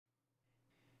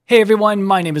Hey everyone,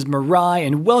 my name is Mirai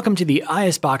and welcome to the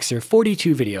ISBoxer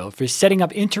 42 video for setting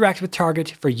up Interact with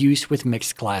Target for use with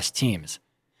mixed class teams.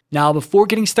 Now before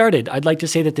getting started, I'd like to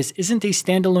say that this isn't a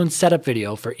standalone setup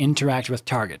video for Interact with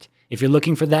Target. If you're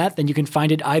looking for that, then you can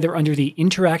find it either under the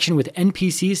Interaction with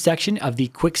NPCs section of the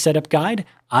Quick Setup Guide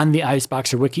on the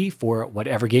ISBoxer wiki for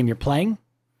whatever game you're playing,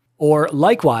 or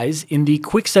likewise in the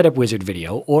Quick Setup Wizard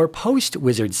video or Post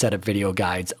Wizard Setup video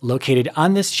guides located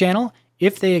on this channel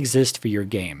if they exist for your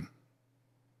game.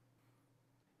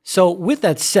 So with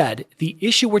that said, the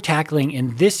issue we're tackling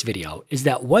in this video is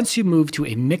that once you move to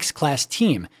a mixed class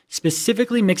team,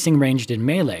 specifically mixing ranged and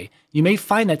melee, you may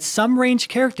find that some ranged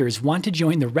characters want to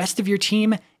join the rest of your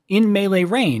team in melee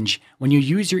range when you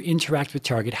use your Interact with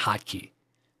Target hotkey.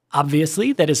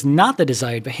 Obviously, that is not the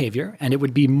desired behavior, and it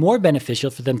would be more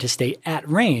beneficial for them to stay at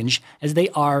range as they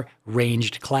are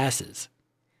ranged classes.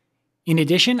 In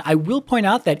addition, I will point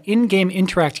out that in-game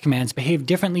interact commands behave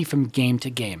differently from game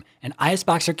to game, and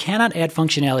ISBoxer cannot add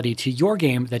functionality to your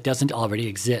game that doesn't already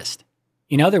exist.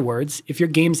 In other words, if your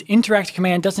game's interact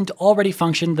command doesn't already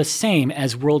function the same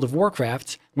as World of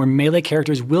Warcraft's, where melee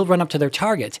characters will run up to their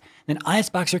target, then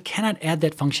ISBoxer cannot add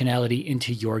that functionality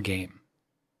into your game.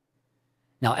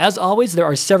 Now, as always, there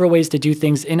are several ways to do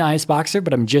things in ISBoxer,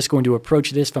 but I'm just going to approach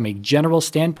this from a general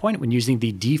standpoint when using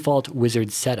the default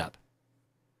wizard setup.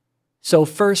 So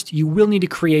first, you will need to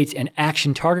create an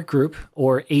action target group,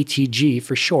 or ATG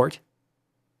for short,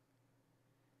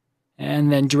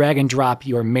 and then drag and drop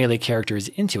your melee characters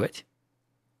into it.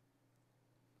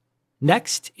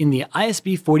 Next, in the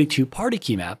ISB42 party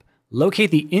key map, locate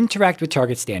the Interact with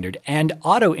Target standard and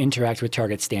Auto Interact with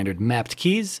Target standard mapped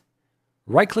keys,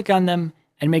 right-click on them,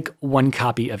 and make one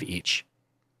copy of each.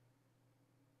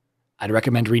 I'd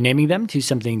recommend renaming them to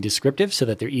something descriptive so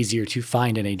that they're easier to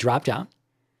find in a dropdown.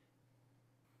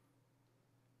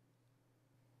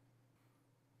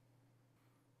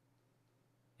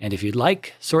 And if you'd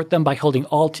like, sort them by holding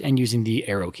Alt and using the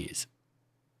arrow keys.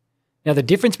 Now the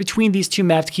difference between these two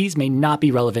mapped keys may not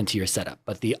be relevant to your setup,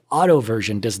 but the auto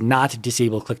version does not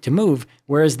disable click to move,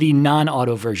 whereas the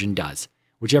non-auto version does.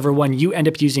 Whichever one you end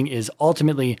up using is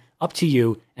ultimately up to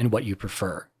you and what you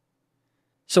prefer.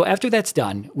 So after that's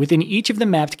done, within each of the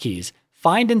mapped keys,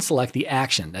 find and select the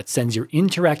action that sends your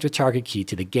Interact with Target key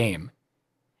to the game,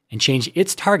 and change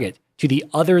its target to the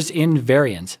Others In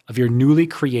variant of your newly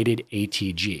created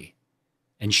ATG.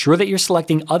 Ensure that you're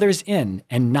selecting Others In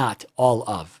and not All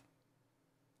Of.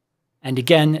 And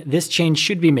again, this change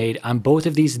should be made on both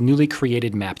of these newly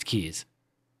created mapped keys.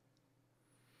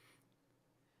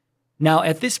 Now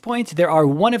at this point, there are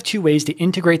one of two ways to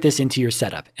integrate this into your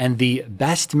setup, and the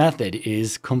best method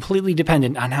is completely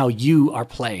dependent on how you are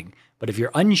playing. But if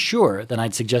you're unsure, then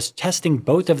I'd suggest testing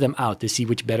both of them out to see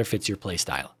which better fits your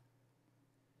playstyle.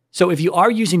 So if you are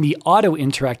using the Auto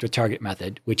Interact with Target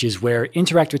method, which is where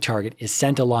Interact with Target is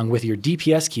sent along with your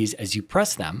DPS keys as you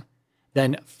press them,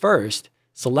 then first,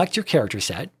 select your character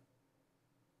set,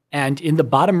 and in the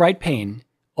bottom right pane,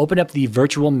 open up the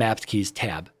Virtual Mapped Keys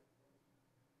tab.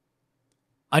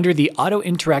 Under the Auto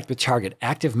Interact with Target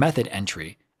active method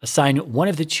entry, assign one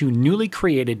of the two newly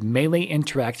created Melee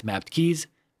Interact mapped keys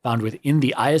found within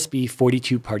the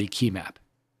ISB42 party key map.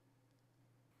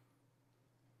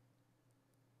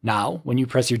 Now, when you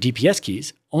press your DPS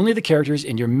keys, only the characters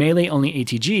in your melee-only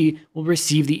ATG will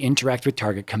receive the Interact with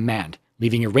Target command,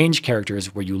 leaving your ranged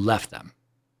characters where you left them.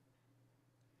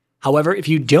 However, if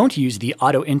you don't use the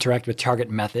Auto Interact with Target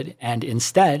method and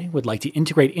instead would like to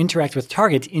integrate Interact with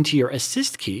Target into your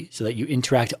assist key so that you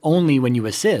interact only when you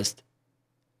assist,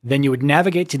 then you would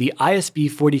navigate to the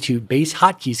ISB42 base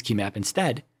hotkeys key map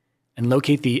instead and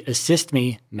locate the Assist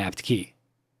Me mapped key.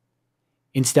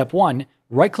 In step 1,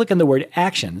 right-click on the word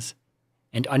Actions,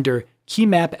 and under Key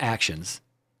Map Actions,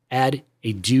 add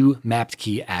a Do Mapped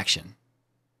Key action.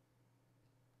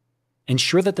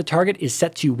 Ensure that the target is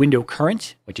set to Window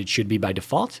Current, which it should be by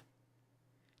default.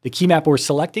 The key map we're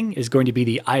selecting is going to be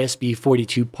the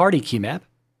ISB42 Party key map,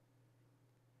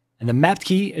 and the mapped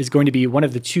key is going to be one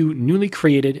of the two newly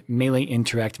created Melee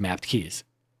Interact mapped keys.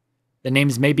 The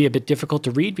names may be a bit difficult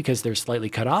to read because they're slightly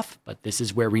cut off, but this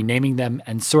is where renaming them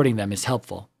and sorting them is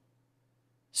helpful.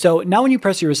 So now when you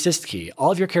press your assist key,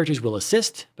 all of your characters will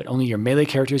assist, but only your melee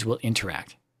characters will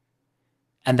interact.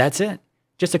 And that's it.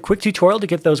 Just a quick tutorial to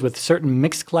get those with certain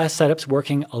mixed class setups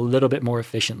working a little bit more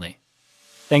efficiently.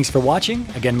 Thanks for watching.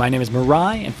 Again, my name is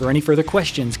Mirai, and for any further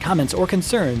questions, comments, or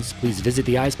concerns, please visit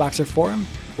the ISBoxer forum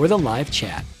or the live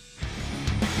chat.